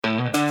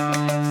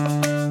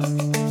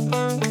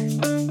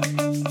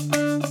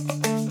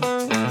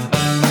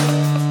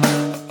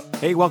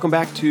Hey, welcome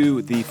back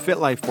to the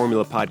FitLife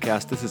Formula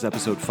podcast. This is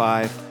episode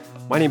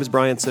 5. My name is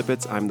Brian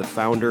Sippitz. I'm the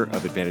founder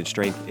of Advantage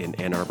Strength in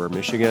Ann Arbor,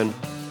 Michigan.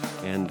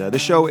 And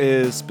this show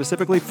is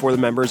specifically for the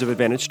members of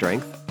Advantage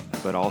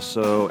Strength, but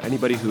also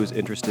anybody who is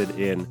interested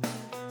in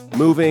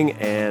moving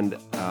and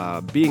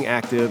being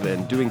active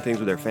and doing things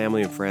with their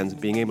family and friends,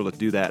 being able to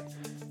do that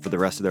for the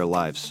rest of their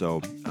lives.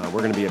 So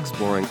we're going to be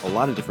exploring a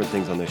lot of different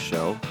things on this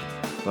show.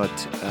 But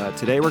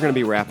today we're going to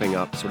be wrapping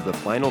up sort of the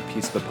final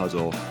piece of the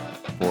puzzle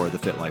for the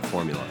FitLife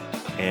Formula.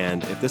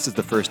 And if this is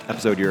the first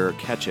episode you're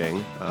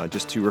catching,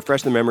 just to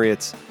refresh the memory,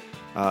 it's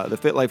the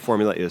FitLife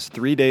Formula is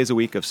 3 days a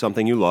week of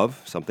something you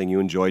love, something you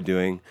enjoy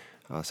doing,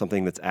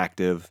 something that's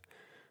active,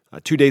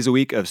 2 days a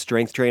week of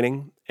strength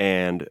training,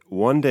 and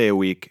 1 day a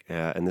week,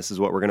 and this is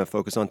what we're going to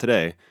focus on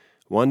today,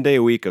 1 day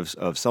a week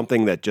of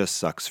something that just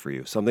sucks for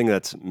you, something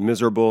that's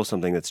miserable,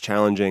 something that's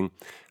challenging,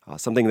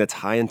 something that's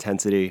high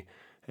intensity.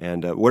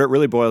 And what it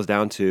really boils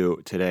down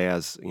to today,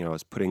 as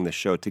putting the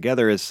show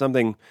together, is some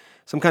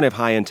kind of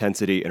high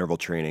intensity interval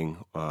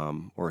training,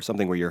 or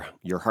something where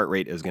your heart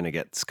rate is going to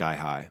get sky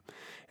high.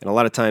 And a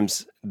lot of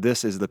times,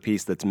 this is the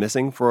piece that's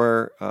missing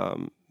for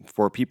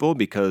people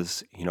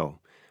because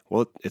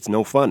it's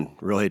no fun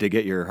really to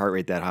get your heart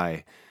rate that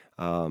high,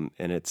 and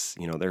it's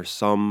there's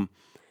some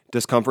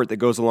discomfort that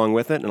goes along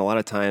with it. And a lot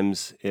of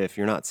times, if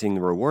you're not seeing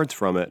the rewards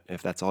from it,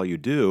 if that's all you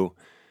do,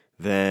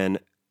 then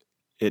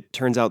it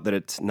turns out that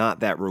it's not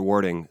that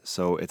rewarding,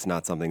 so it's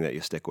not something that you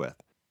stick with.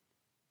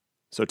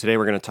 So today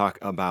we're going to talk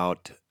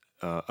about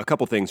a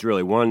couple things,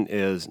 really. One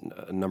is,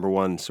 number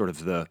one, sort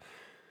of the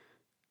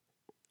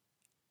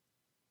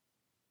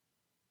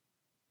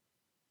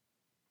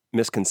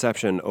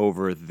misconception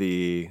over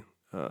the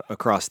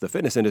across the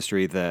fitness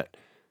industry that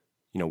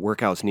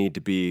workouts need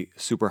to be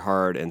super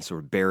hard and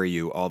sort of bury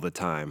you all the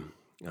time.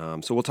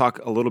 So we'll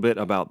talk a little bit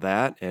about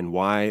that and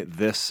why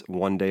this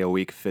 1 day a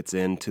week fits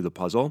into the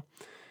puzzle.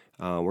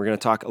 We're going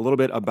to talk a little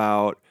bit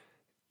about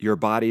your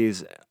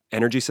body's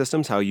energy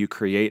systems, how you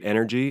create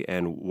energy,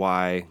 and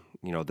why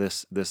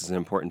this is an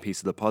important piece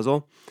of the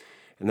puzzle.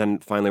 And then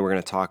finally, we're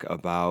going to talk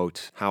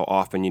about how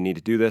often you need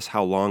to do this,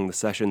 how long the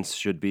sessions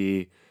should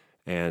be,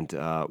 and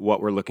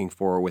what we're looking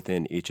for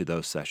within each of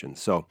those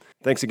sessions. So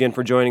thanks again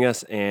for joining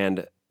us,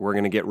 and we're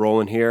going to get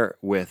rolling here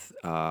with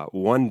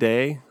 1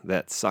 day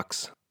that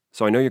sucks.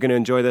 So I know you're going to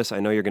enjoy this.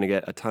 I know you're going to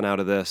get a ton out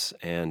of this,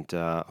 and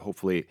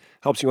hopefully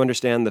helps you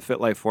understand the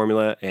FitLife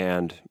Formula.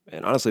 And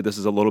honestly, this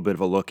is a little bit of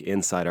a look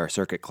inside our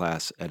circuit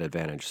class at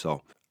Advantage.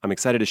 So I'm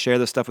excited to share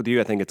this stuff with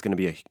you. I think it's going to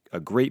be a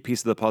great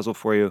piece of the puzzle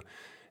for you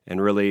and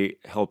really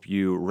help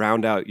you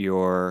round out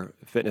your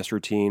fitness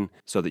routine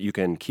so that you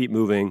can keep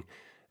moving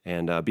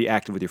and be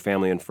active with your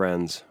family and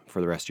friends for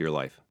the rest of your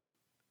life.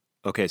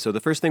 Okay, so the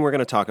first thing we're going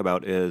to talk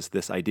about is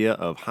this idea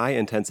of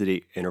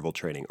high-intensity interval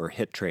training, or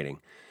HIIT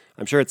training.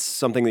 I'm sure it's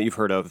something that you've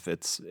heard of.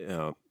 It's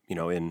in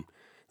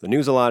the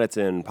news a lot. It's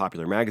in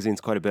popular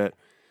magazines quite a bit.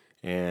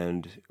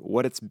 And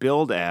what it's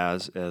billed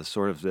as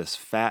sort of this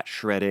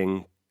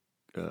fat-shredding,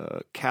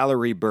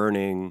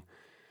 calorie-burning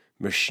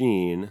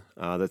machine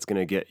that's going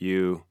to get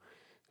you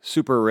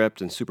super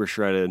ripped and super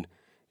shredded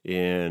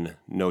in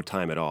no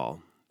time at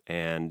all.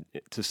 And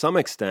to some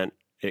extent,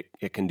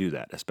 it can do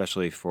that,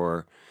 especially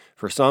for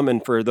some.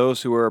 And for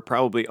those who are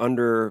probably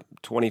under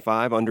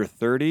 25, under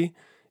 30,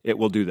 it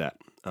will do that.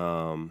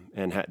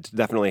 And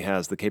definitely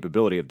has the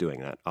capability of doing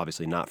that.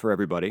 Obviously not for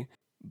everybody,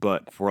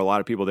 but for a lot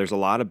of people, there's a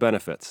lot of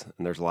benefits,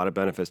 and there's a lot of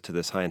benefits to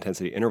this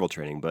high-intensity interval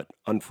training. But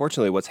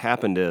unfortunately, what's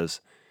happened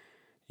is,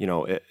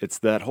 it's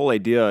that whole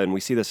idea, and we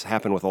see this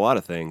happen with a lot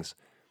of things.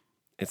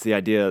 It's the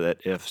idea that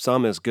if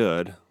some is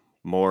good,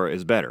 more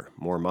is better.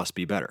 More must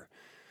be better.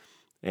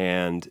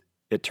 And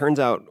it turns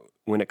out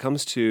when it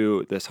comes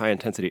to this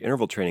high-intensity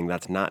interval training,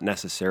 that's not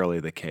necessarily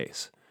the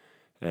case.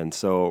 And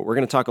so we're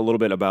going to talk a little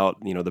bit about,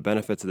 the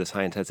benefits of this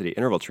high-intensity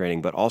interval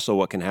training, but also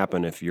what can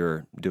happen if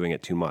you're doing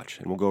it too much.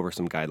 And we'll go over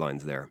some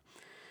guidelines there.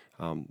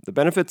 The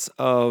benefits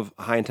of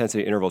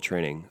high-intensity interval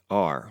training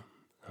are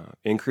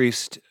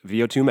increased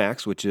VO2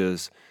 max, which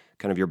is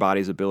kind of your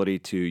body's ability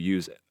to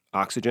use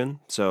oxygen.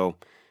 So,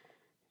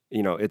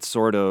 it's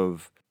sort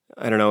of,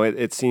 I don't know,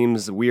 it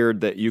seems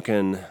weird that you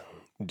can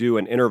do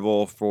an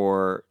interval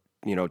for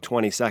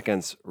 20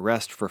 seconds,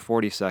 rest for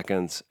 40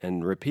 seconds,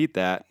 and repeat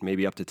that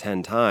maybe up to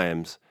 10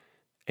 times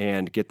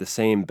and get the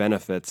same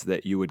benefits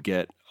that you would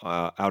get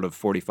out of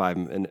 45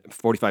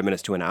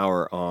 minutes to an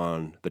hour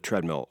on the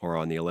treadmill or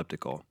on the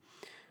elliptical.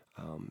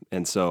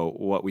 And so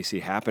what we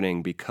see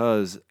happening,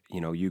 because,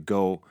 you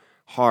go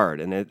hard,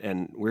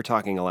 and we're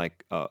talking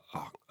like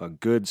a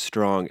good,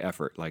 strong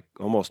effort, like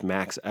almost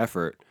max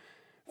effort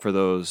for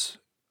those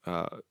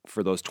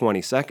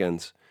 20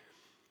 seconds,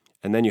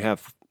 and then you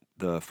have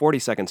the 40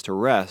 seconds to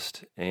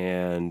rest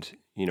and,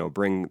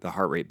 bring the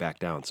heart rate back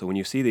down. So when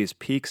you see these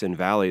peaks and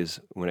valleys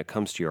when it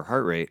comes to your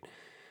heart rate,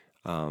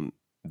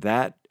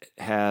 that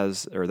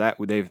has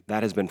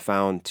been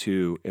found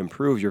to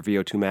improve your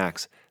VO2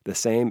 max the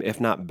same, if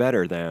not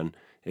better than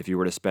if you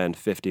were to spend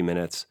 50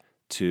 minutes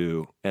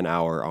to an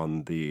hour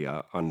on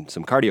on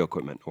some cardio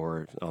equipment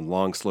or on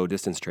long, slow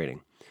distance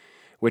training,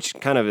 which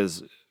kind of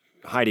is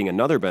hiding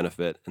another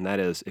benefit, and that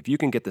is if you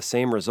can get the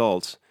same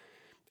results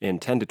in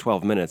 10 to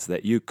 12 minutes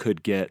that you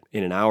could get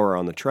in an hour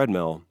on the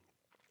treadmill,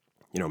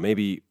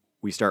 maybe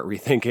we start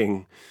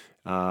rethinking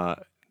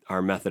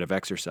our method of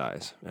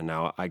exercise. And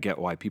now I get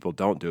why people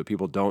don't do it.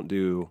 People don't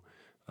do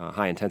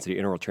high-intensity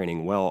interval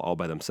training well all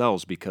by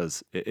themselves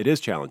because it is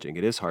challenging.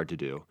 It is hard to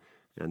do.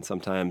 And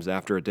sometimes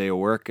after a day of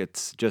work,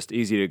 it's just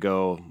easy to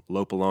go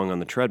lope along on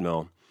the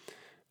treadmill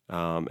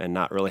and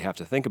not really have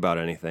to think about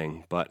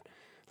anything. But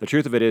the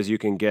truth of it is you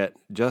can get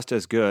just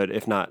as good,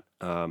 if not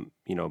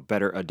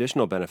better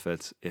additional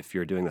benefits if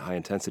you're doing the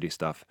high-intensity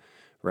stuff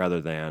rather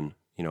than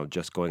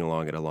just going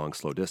along at a long,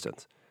 slow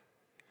distance.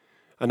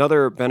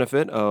 Another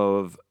benefit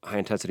of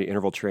high-intensity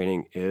interval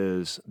training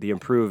is the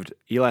improved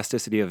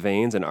elasticity of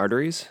veins and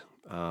arteries,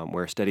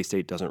 where steady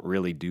state doesn't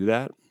really do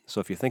that.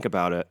 So if you think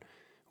about it,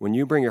 when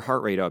you bring your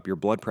heart rate up, your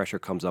blood pressure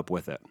comes up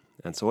with it.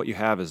 And so what you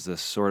have is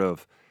this sort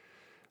of,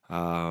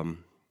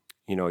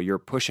 you're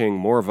pushing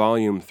more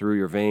volume through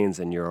your veins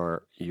and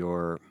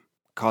you're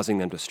causing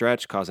them to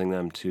stretch, causing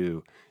them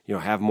to,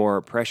 have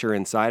more pressure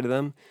inside of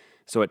them.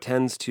 So it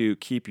tends to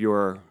keep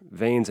your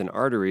veins and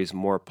arteries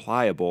more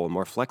pliable and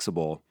more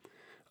flexible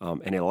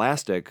and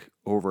elastic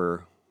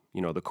over,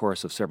 the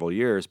course of several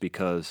years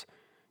because,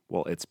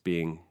 it's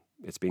being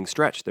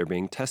stretched. They're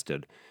being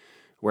tested.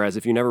 Whereas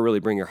if you never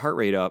really bring your heart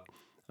rate up,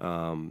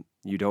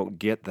 you don't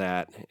get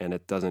that, and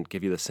it doesn't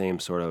give you the same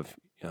sort of,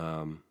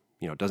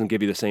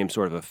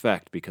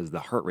 effect because the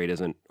heart rate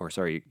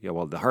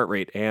the heart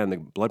rate and the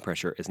blood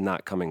pressure is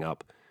not coming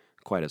up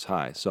quite as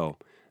high. So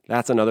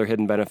that's another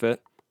hidden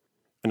benefit.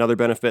 Another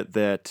benefit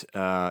that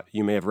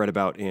you may have read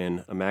about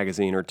in a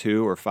magazine or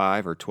 2 or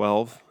 5 or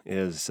 12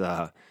 is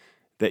that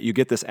you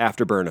get this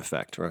afterburn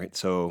effect, right?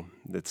 So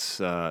it's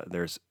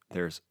there's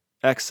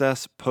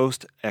excess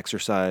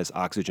post-exercise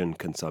oxygen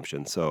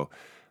consumption. So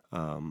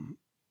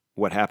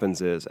what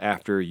happens is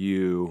after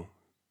you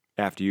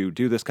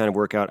do this kind of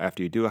workout,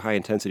 after you do a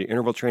high-intensity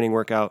interval training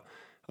workout,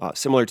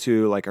 similar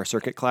to like our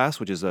circuit class,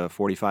 which is a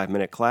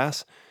 45-minute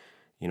class,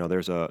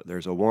 there's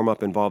a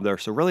warm-up involved there.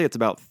 So really it's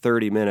about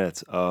 30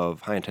 minutes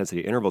of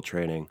high-intensity interval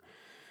training.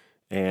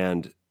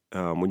 And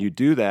when you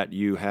do that,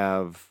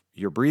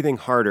 you're breathing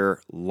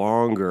harder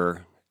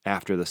longer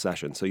after the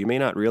session. So you may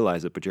not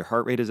realize it, but your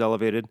heart rate is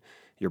elevated,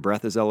 your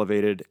breath is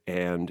elevated,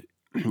 and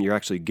you're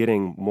actually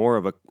getting more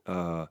of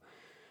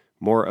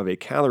a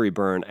calorie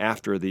burn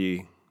after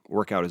the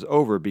workout is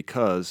over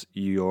because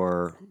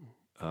your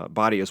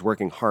body is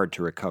working hard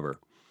to recover.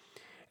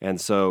 And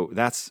so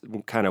that's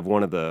kind of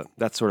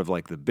that's sort of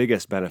like the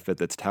biggest benefit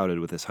that's touted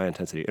with this high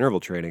intensity interval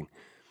training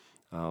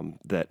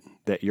that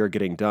you're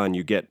getting done.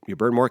 You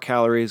burn more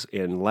calories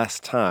in less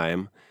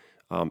time.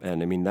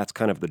 And I mean, that's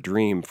kind of the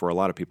dream for a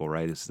lot of people,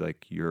 right? It's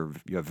like you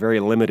have very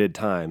limited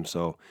time.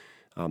 So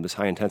this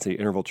high intensity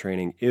interval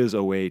training is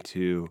a way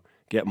to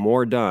get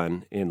more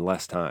done in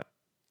less time.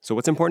 So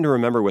what's important to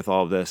remember with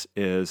all of this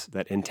is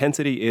that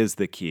intensity is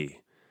the key.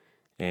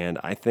 And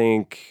I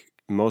think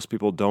most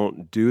people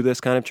don't do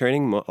this kind of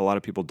training. A lot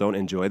of people don't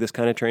enjoy this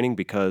kind of training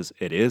because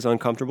it is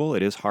uncomfortable.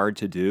 It is hard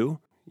to do.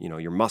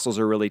 Your muscles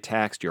are really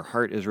taxed. Your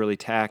heart is really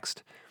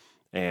taxed.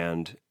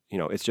 And,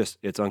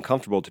 it's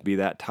uncomfortable to be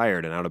that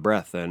tired and out of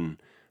breath.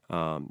 And,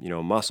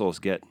 muscles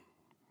get,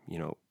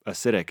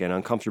 acidic and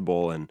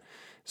uncomfortable. And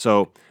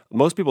so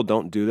most people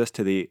don't do this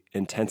to the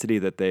intensity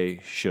that they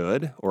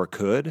should or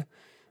could.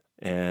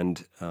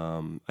 And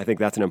I think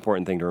that's an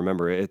important thing to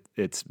remember.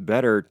 It's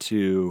better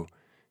to,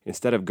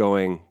 instead of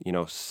going,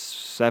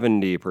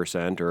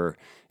 70% or,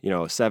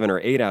 7 or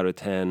 8 out of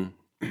 10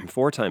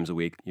 4 times a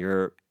week,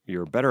 you're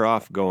better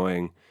off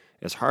going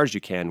as hard as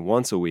you can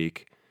once a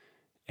week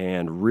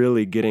and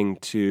really getting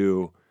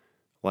to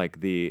like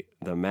the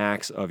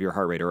max of your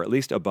heart rate, or at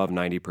least above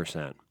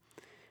 90%.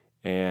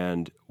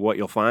 And what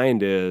you'll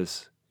find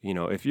is,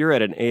 if you're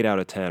at an 8 out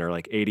of 10 or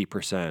like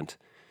 80%,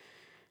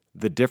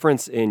 the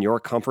difference in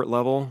your comfort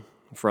level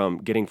from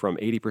getting from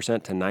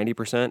 80% to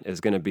 90% is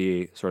going to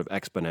be sort of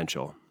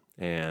exponential.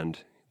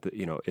 And,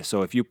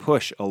 so if you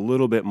push a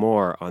little bit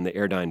more on the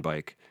Airdyne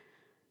bike,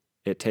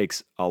 it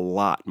takes a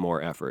lot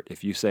more effort.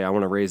 If you say, I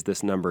want to raise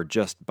this number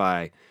just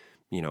by,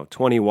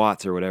 20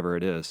 watts or whatever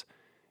it is,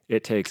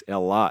 it takes a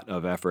lot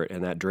of effort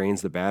and that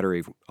drains the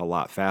battery a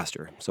lot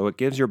faster. So it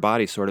gives your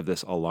body sort of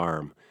this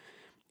alarm.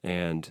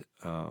 And,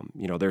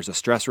 there's a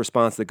stress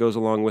response that goes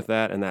along with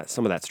that, and that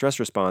some of that stress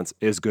response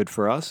is good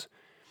for us.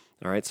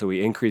 All right, so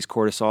we increase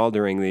cortisol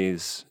during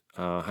these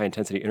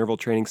high-intensity interval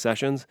training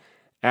sessions.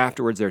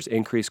 Afterwards, there's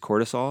increased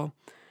cortisol.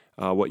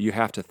 What you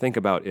have to think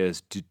about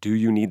is, do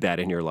you need that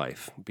in your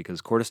life?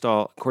 Because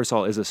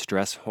cortisol is a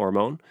stress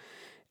hormone,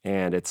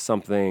 and it's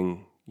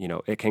something,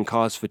 it can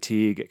cause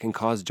fatigue, it can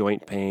cause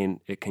joint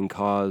pain, it can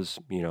cause,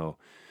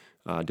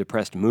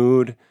 depressed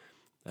mood.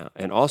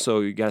 And also,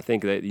 you got to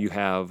think that you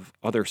have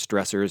other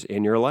stressors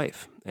in your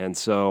life. And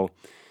so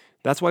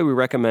that's why we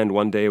recommend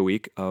 1 day a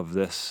week of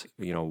this,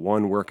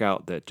 one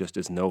workout that just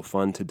is no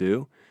fun to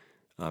do.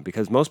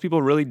 Because most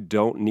people really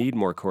don't need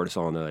more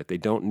cortisol in their life. They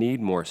don't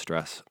need more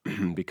stress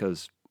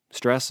because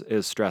stress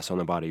is stress on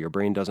the body. Your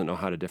brain doesn't know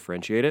how to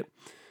differentiate it.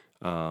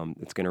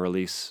 It's going to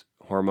release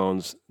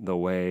hormones the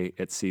way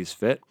it sees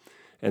fit.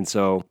 And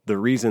so the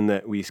reason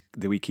that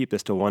we keep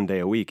this to 1 day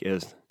a week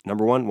is,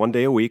 number one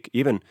day a week.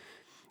 Even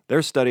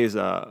there's studies,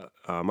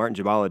 Martin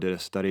Jabala did a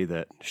study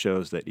that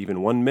shows that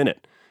even 1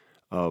 minute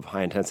of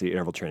high intensity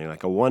interval training,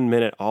 like a 1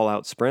 minute all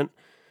out sprint,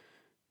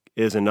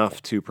 is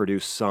enough to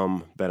produce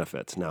some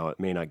benefits. Now, it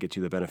may not get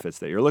you the benefits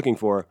that you're looking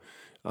for,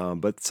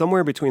 but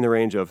somewhere between the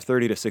range of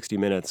 30 to 60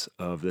 minutes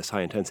of this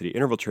high intensity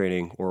interval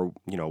training, or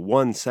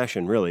one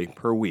session really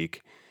per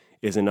week,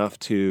 is enough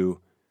to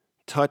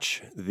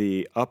touch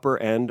the upper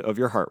end of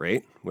your heart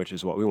rate, which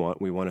is what we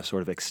want. We want to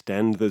sort of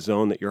extend the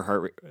zone that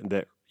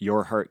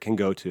your heart can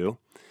go to,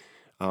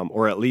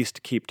 or at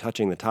least keep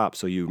touching the top,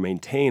 so you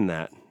maintain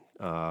that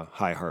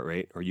high heart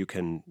rate, or you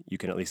can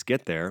at least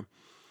get there.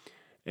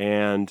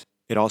 And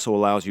it also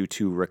allows you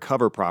to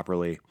recover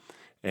properly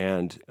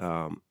and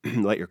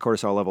let your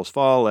cortisol levels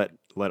fall.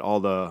 Let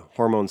all the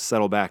hormones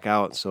settle back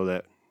out, so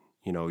that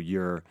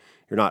you're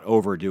not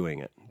overdoing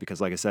it. Because,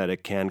 like I said,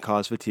 it can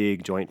cause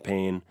fatigue, joint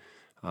pain.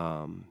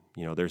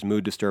 There's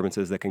mood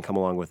disturbances that can come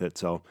along with it.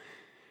 So,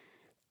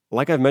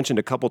 like I've mentioned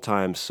a couple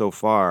times so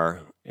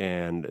far,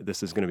 and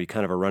this is going to be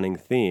kind of a running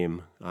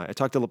theme, I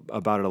talked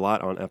about it a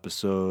lot on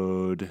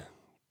episode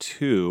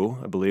 2,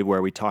 I believe,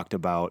 where we talked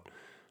about,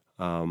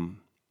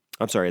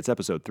 it's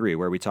episode 3,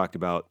 where we talked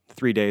about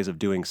 3 days of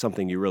doing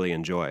something you really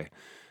enjoy.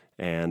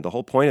 And the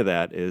whole point of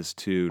that is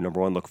to, number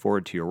one, look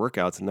forward to your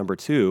workouts, and number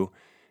two,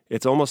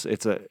 it's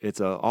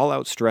a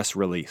all-out stress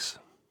release.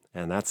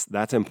 And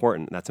that's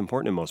important. That's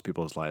important in most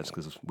people's lives,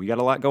 because we got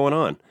a lot going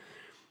on.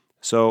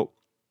 So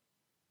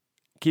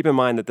keep in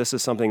mind that this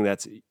is something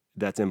that's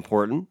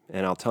important,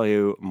 and I'll tell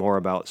you more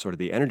about sort of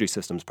the energy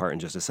systems part in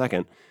just a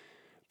second.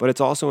 But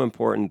it's also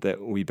important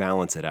that we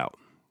balance it out.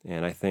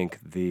 And I think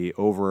the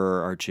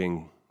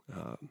overarching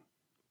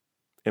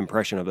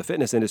impression of the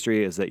fitness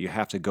industry is that you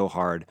have to go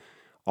hard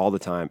all the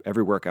time.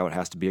 Every workout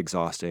has to be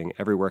exhausting.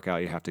 Every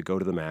workout you have to go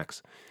to the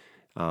max.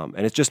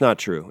 And it's just not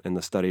true. And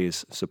the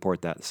studies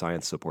support that.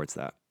 Science supports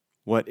that.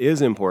 What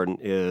is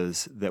important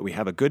is that we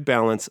have a good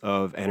balance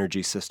of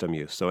energy system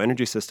use. So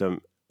energy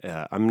system,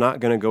 I'm not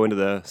going to go into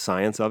the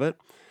science of it,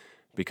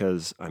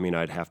 because,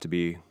 I'd have to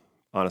be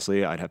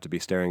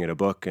staring at a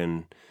book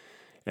and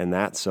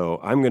that. So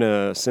I'm going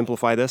to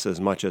simplify this as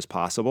much as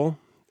possible.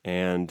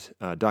 And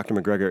Dr.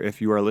 McGregor,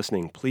 if you are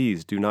listening,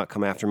 please do not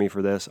come after me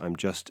for this. I'm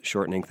just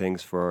shortening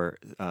things for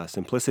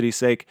simplicity's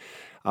sake.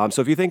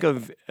 So if you think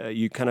of,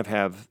 you kind of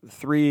have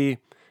 3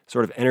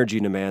 sort of energy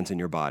demands in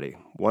your body.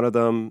 One of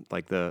them,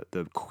 like the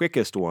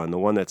quickest one, the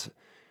one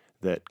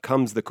that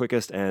comes the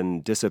quickest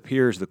and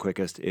disappears the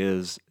quickest,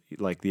 is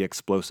like the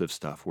explosive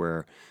stuff,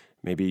 where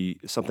maybe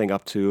something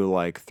up to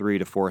like 3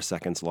 to 4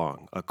 seconds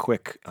long, a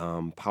quick,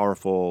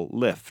 powerful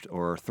lift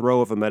or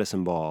throw of a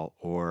medicine ball,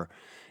 or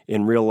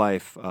in real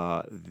life,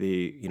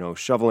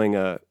 shoveling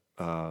a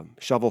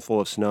shovel full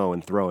of snow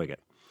and throwing it.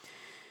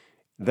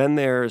 Then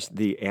there's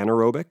the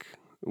anaerobic,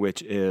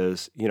 which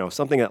is,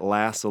 something that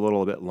lasts a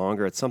little bit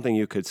longer. It's something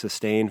you could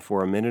sustain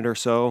for a minute or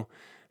so.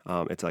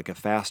 It's like a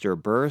faster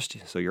burst,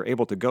 so you're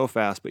able to go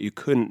fast, but you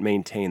couldn't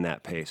maintain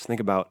that pace. Think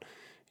about,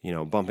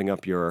 bumping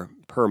up your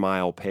per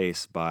mile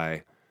pace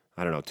by,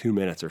 2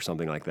 minutes or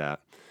something like that.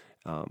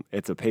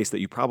 It's a pace that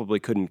you probably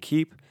couldn't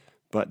keep,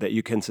 but that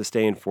you can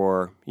sustain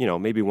for,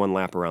 maybe 1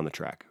 lap around the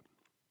track.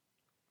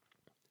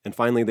 And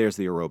finally, there's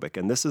the aerobic.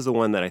 And this is the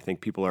one that I think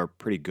people are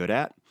pretty good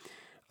at.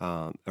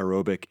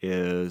 Aerobic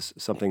is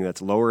something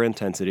that's lower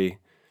intensity,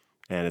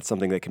 and it's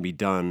something that can be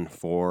done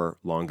for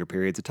longer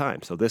periods of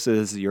time. So this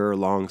is your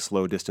long,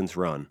 slow distance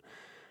run.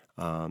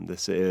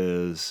 This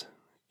is,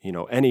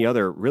 any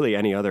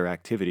other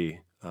activity,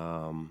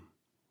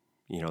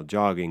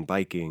 jogging,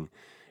 biking,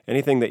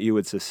 anything that you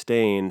would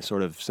sustain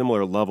sort of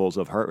similar levels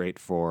of heart rate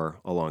for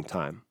a long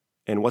time.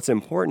 And what's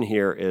important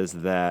here is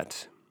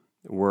that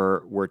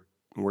we're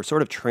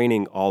sort of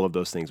training all of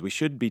those things. We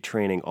should be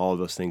training all of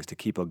those things to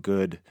keep a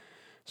good,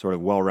 sort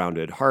of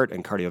well-rounded heart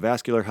and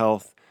cardiovascular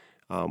health.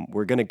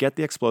 We're going to get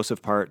the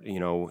explosive part.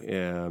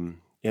 In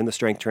the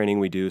strength training,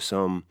 we do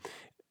some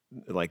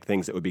like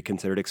things that would be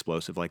considered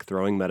explosive, like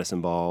throwing medicine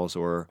balls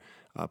or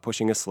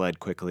pushing a sled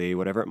quickly,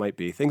 whatever it might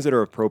be. Things that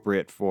are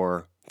appropriate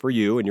for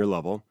you and your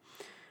level.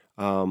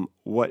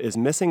 What is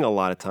missing a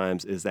lot of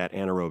times is that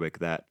anaerobic,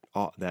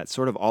 that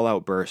sort of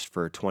all-out burst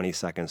for 20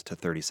 seconds to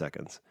 30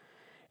 seconds.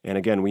 And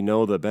again, we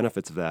know the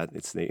benefits of that.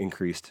 It's the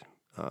increased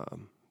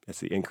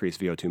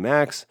VO2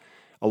 max,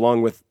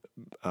 along with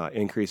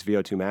increased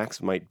VO2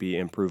 max might be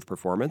improved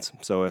performance.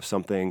 So if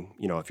something,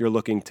 if you're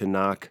looking to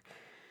knock,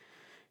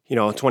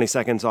 20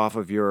 seconds off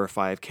of your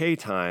 5K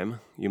time,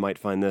 you might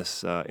find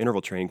this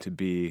interval training to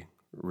be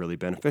really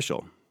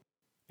beneficial.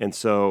 And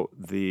so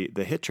the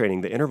HIIT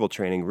training, the interval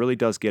training, really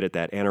does get at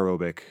that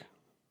anaerobic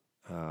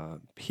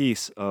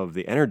piece of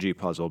the energy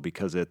puzzle,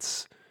 because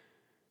it's,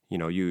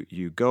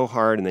 you go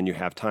hard and then you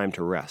have time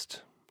to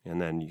rest. And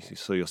then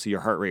you'll see your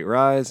heart rate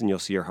rise and you'll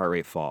see your heart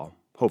rate fall,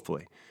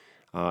 hopefully.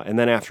 And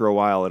then after a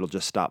while, it'll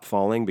just stop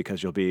falling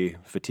because you'll be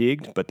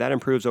fatigued, but that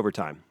improves over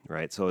time,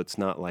 right? So it's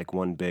not like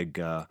one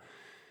big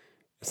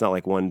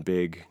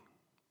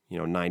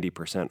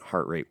 90%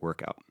 heart rate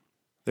workout.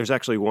 There's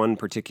actually one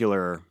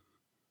particular,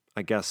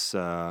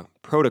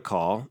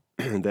 protocol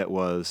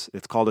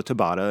it's called a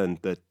Tabata, and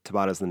the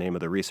Tabata is the name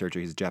of the researcher.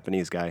 He's a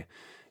Japanese guy,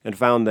 and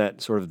found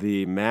that sort of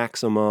the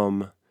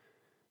maximum,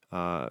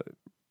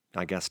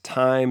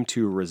 time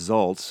to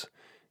results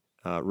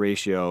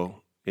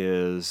ratio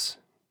is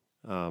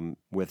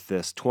with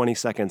this 20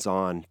 seconds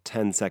on,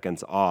 10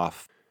 seconds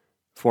off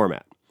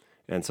format.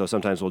 And so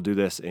sometimes we'll do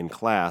this in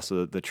class.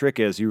 So the trick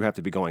is you have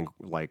to be going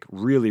like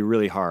really,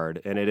 really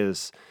hard. And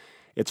it's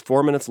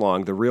 4 minutes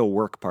long. The real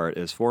work part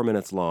is 4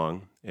 minutes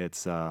long.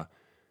 It's,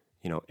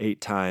 8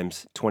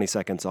 times, 20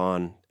 seconds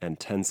on and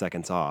 10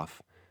 seconds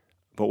off.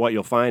 But what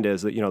you'll find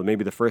is that,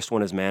 maybe the first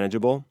one is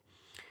manageable.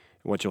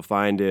 What you'll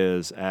find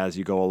is as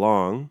you go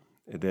along,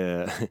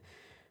 the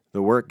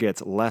work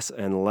gets less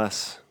and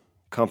less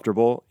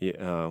comfortable.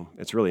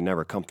 It's really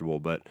never comfortable,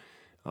 but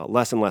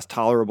less and less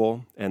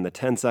tolerable. And the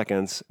 10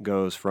 seconds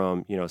goes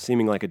from,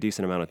 seeming like a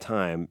decent amount of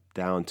time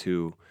down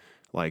to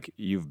like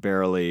you've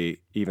barely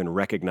even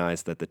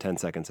recognized that the 10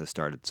 seconds has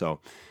started.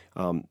 So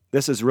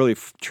this is really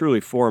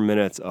truly 4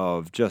 minutes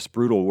of just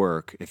brutal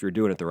work if you're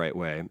doing it the right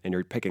way and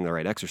you're picking the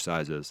right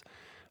exercises.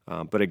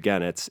 But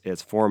again,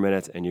 it's 4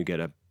 minutes and you get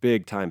a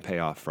big time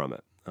payoff from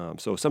it.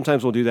 So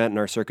sometimes we'll do that in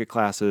our circuit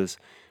classes.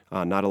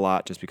 Not a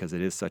lot, just because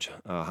it is such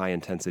a high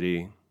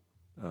intensity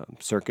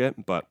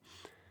circuit. But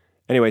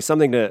anyway,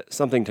 something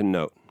to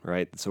note,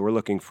 right? So we're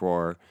looking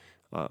for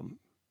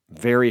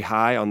very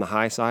high on the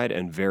high side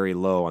and very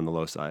low on the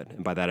low side.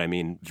 And by that I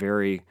mean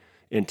very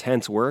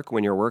intense work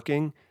when you're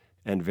working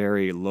and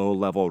very low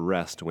level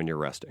rest when you're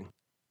resting.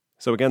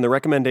 So again, the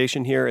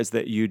recommendation here is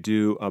that you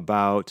do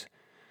about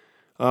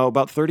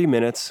 30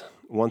 minutes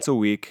once a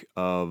week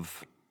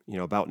of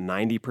about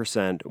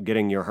 90%,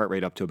 getting your heart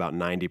rate up to about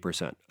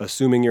 90%,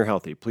 assuming you're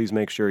healthy. Please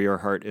make sure your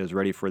heart is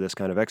ready for this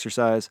kind of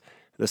exercise.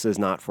 This is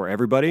not for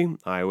everybody.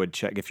 I would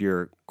check if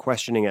you're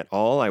questioning at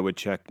all. I would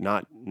check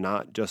not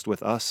just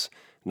with us,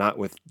 not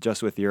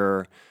just with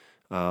your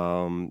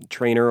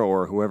trainer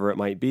or whoever it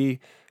might be,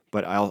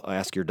 but I'll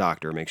ask your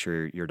doctor. Make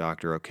sure your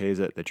doctor okays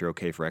it, that you're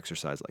okay for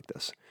exercise like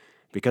this,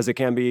 because it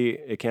can be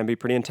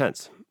pretty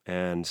intense.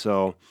 And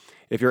so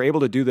if you're able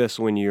to do this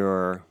when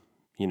you're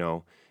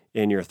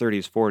in your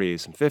 30s,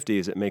 40s, and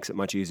 50s, it makes it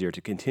much easier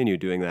to continue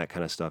doing that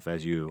kind of stuff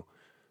as you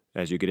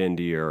get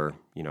into your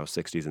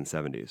 60s and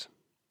 70s.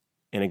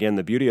 And again,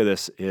 the beauty of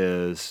this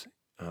is,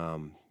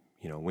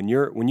 when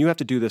you have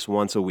to do this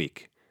once a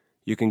week,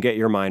 you can get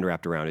your mind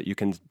wrapped around it. You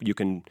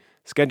can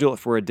schedule it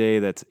for a day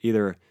that's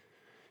either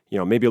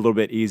maybe a little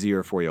bit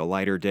easier for you, a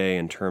lighter day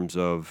in terms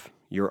of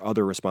your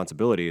other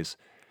responsibilities.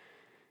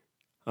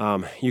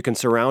 You can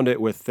surround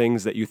it with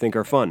things that you think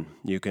are fun.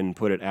 You can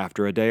put it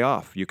after a day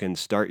off. You can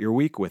start your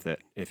week with it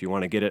if you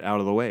want to get it out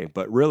of the way.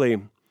 But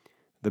really,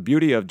 the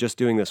beauty of just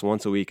doing this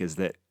once a week is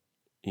that,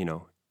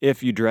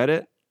 if you dread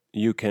it,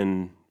 you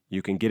can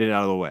get it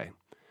out of the way.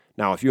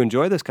 Now, if you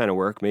enjoy this kind of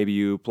work, maybe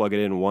you plug it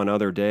in one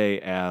other day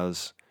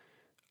as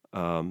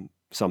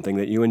something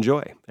that you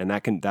enjoy, and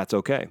that's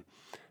okay.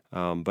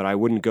 But I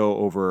wouldn't go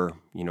over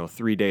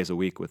 3 days a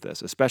week with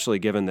this, especially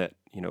given that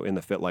in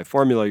the FitLife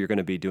Formula you're going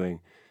to be doing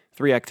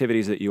 3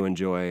 activities that you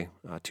enjoy,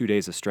 2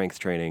 days of strength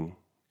training,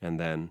 and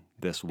then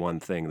this one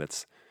thing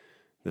that's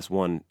this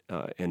one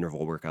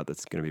interval workout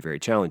that's going to be very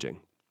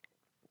challenging.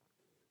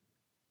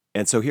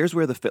 And so here's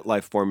where the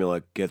FitLife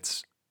Formula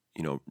gets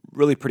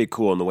really pretty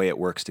cool in the way it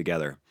works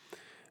together.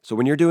 So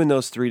when you're doing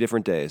those 3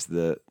 different days,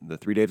 the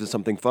 3 days of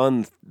something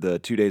fun, the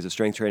 2 days of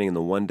strength training, and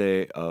the 1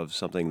 day of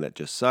something that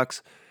just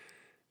sucks,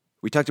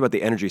 we talked about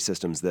the energy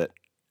systems that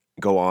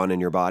go on in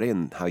your body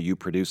and how you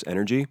produce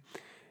energy.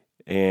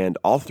 And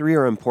all 3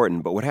 are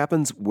important, but what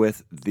happens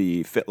with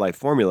the FitLife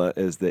Formula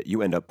is that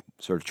you end up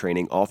sort of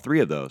training all 3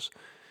 of those.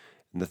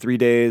 And the 3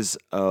 days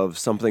of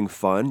something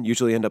fun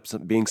usually end up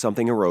being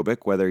something aerobic,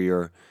 whether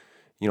you're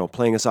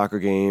playing a soccer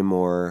game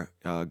or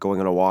going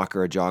on a walk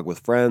or a jog with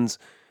friends,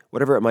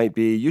 whatever it might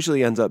be,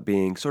 usually ends up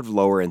being sort of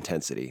lower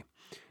intensity.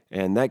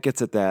 And that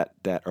gets at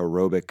that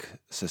aerobic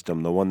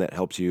system, the one that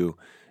helps you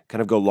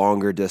kind of go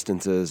longer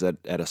distances at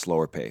a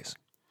slower pace.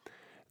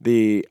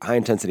 The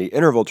high-intensity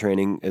interval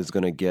training is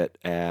going to get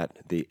at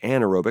the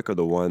anaerobic, or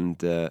the one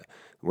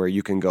where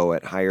you can go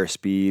at higher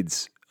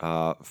speeds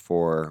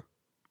for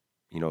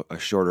a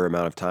shorter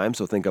amount of time.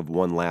 So think of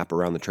 1 lap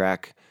around the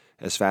track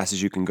as fast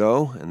as you can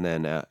go, and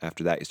then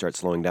after that you start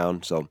slowing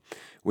down. So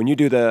when you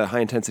do the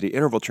high-intensity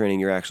interval training,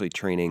 you're actually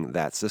training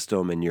that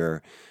system, and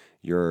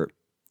you're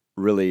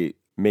really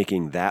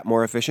making that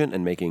more efficient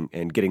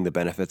and getting the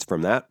benefits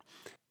from that.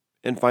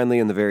 And finally,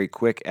 in the very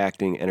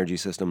quick-acting energy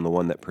system, the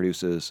one that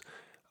produces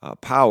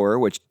power,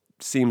 which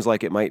seems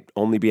like it might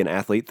only be an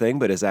athlete thing,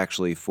 but is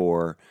actually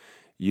for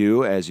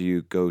you as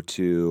you go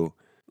to,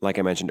 like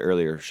I mentioned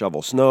earlier,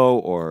 shovel snow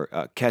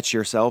or catch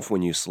yourself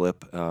when you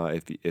slip.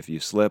 If you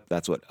slip,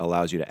 that's what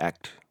allows you to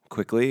act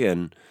quickly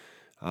and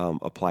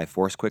apply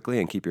force quickly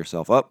and keep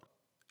yourself up.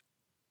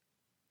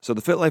 So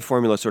the FitLife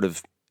Formula sort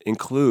of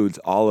includes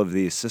all of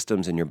these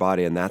systems in your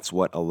body, and that's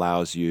what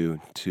allows you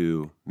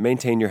to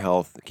maintain your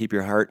health, keep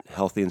your heart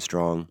healthy and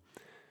strong,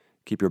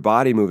 keep your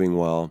body moving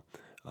well,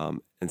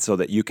 and so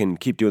that you can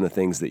keep doing the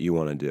things that you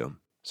want to do.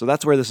 So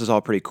that's where this is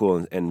all pretty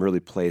cool and really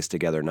plays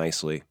together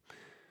nicely.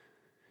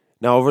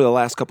 Now, over the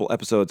last couple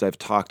episodes, I've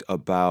talked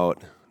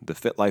about the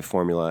FitLife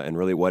Formula and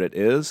really what it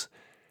is.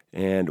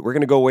 And we're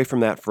going to go away from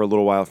that for a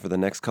little while for the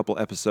next couple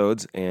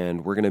episodes.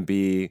 And we're going to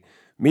be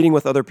meeting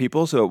with other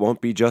people, so it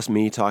won't be just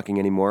me talking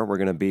anymore. We're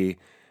going to be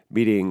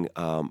meeting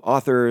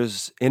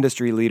authors,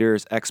 industry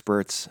leaders,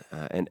 experts,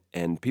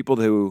 and people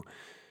who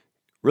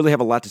really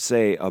have a lot to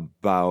say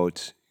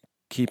about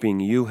keeping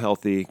you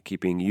healthy,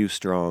 keeping you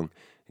strong,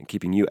 and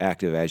keeping you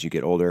active as you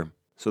get older.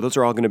 So those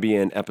are all going to be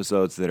in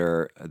episodes that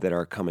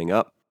are coming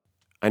up.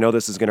 I know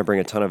this is going to bring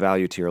a ton of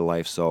value to your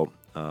life, so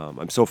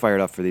I'm so fired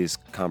up for these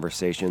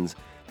conversations.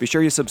 Be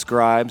sure you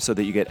subscribe so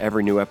that you get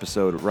every new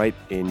episode right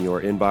in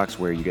your inbox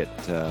where you get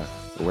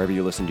wherever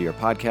you listen to your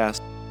podcast.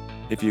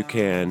 If you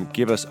can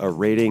give us a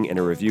rating and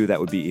a review, that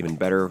would be even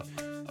better.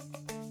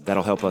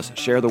 That'll help us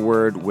share the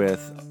word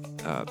with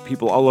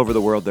people all over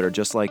the world that are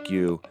just like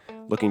you,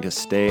 looking to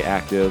stay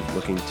active,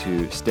 looking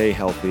to stay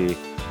healthy,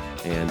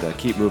 and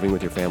keep moving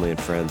with your family and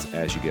friends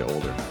as you get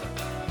older.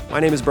 My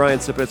name is Brian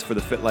Sipitz for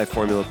the FitLife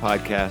Formula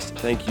podcast.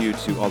 Thank you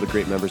to all the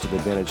great members of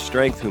Advantage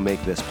Strength who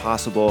make this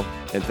possible,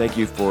 and thank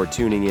you for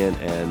tuning in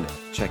and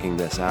checking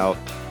this out.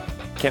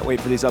 Can't wait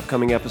for these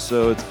upcoming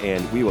episodes,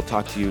 and we will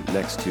talk to you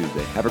next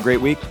Tuesday. Have a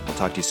great week. I'll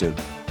talk to you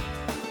soon.